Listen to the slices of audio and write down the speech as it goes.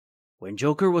When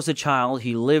Joker was a child,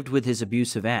 he lived with his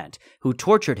abusive aunt, who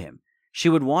tortured him. She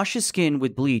would wash his skin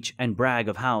with bleach and brag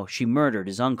of how she murdered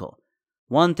his uncle.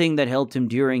 One thing that helped him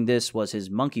during this was his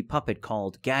monkey puppet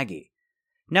called Gaggy.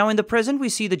 Now in the present, we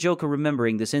see the Joker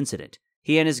remembering this incident.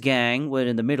 He and his gang were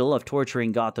in the middle of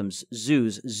torturing Gotham's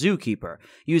zoo's zookeeper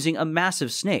using a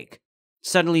massive snake.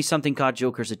 Suddenly, something caught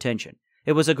Joker's attention.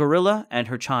 It was a gorilla and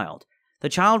her child. The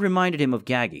child reminded him of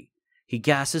Gaggy. He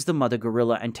gasses the mother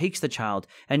gorilla and takes the child,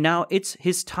 and now it's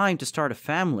his time to start a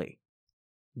family.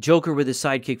 Joker, with his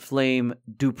sidekick Flame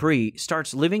Dupree,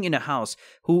 starts living in a house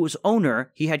whose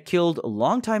owner he had killed a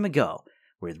long time ago.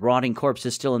 With rotting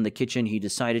corpses still in the kitchen, he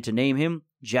decided to name him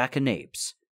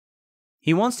Jackanapes.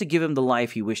 He wants to give him the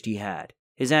life he wished he had.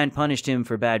 His aunt punished him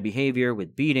for bad behavior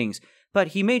with beatings, but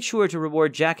he made sure to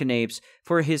reward Jackanapes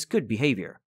for his good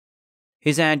behavior.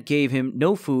 His aunt gave him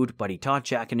no food, but he taught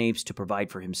Jackanapes to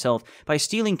provide for himself by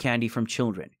stealing candy from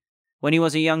children. When he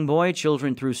was a young boy,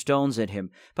 children threw stones at him,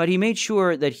 but he made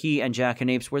sure that he and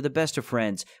Jackanapes were the best of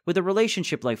friends, with a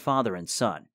relationship like father and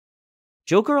son.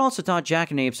 Joker also taught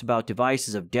Jackanapes about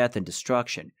devices of death and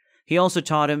destruction. He also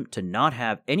taught him to not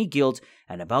have any guilt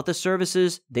and about the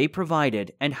services they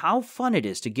provided and how fun it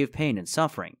is to give pain and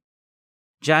suffering.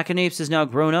 Jackanapes is now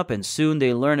grown up, and soon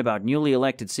they learn about newly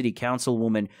elected city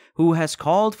councilwoman who has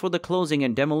called for the closing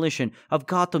and demolition of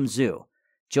Gotham Zoo.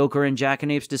 Joker and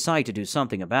Jackanapes decide to do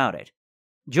something about it.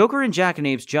 Joker and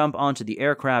Jackanapes jump onto the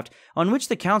aircraft on which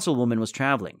the councilwoman was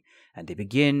traveling, and they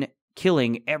begin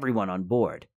killing everyone on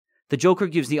board. The Joker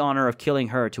gives the honor of killing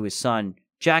her to his son.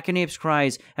 Jackanapes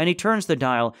cries, and he turns the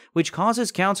dial, which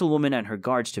causes councilwoman and her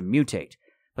guards to mutate.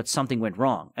 But something went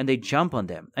wrong, and they jump on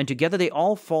them, and together they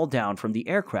all fall down from the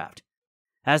aircraft.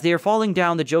 As they are falling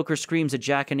down, the Joker screams at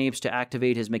Jackanapes to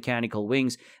activate his mechanical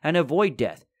wings and avoid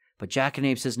death, but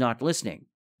Jackanapes is not listening.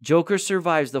 Joker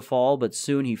survives the fall, but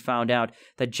soon he found out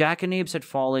that Jackanapes had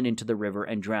fallen into the river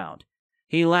and drowned.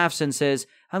 He laughs and says,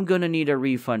 "I'm gonna need a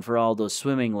refund for all those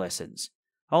swimming lessons."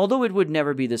 Although it would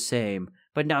never be the same,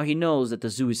 but now he knows that the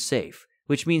zoo is safe,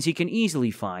 which means he can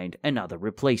easily find another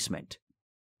replacement.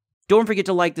 Don't forget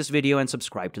to like this video and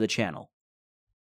subscribe to the channel.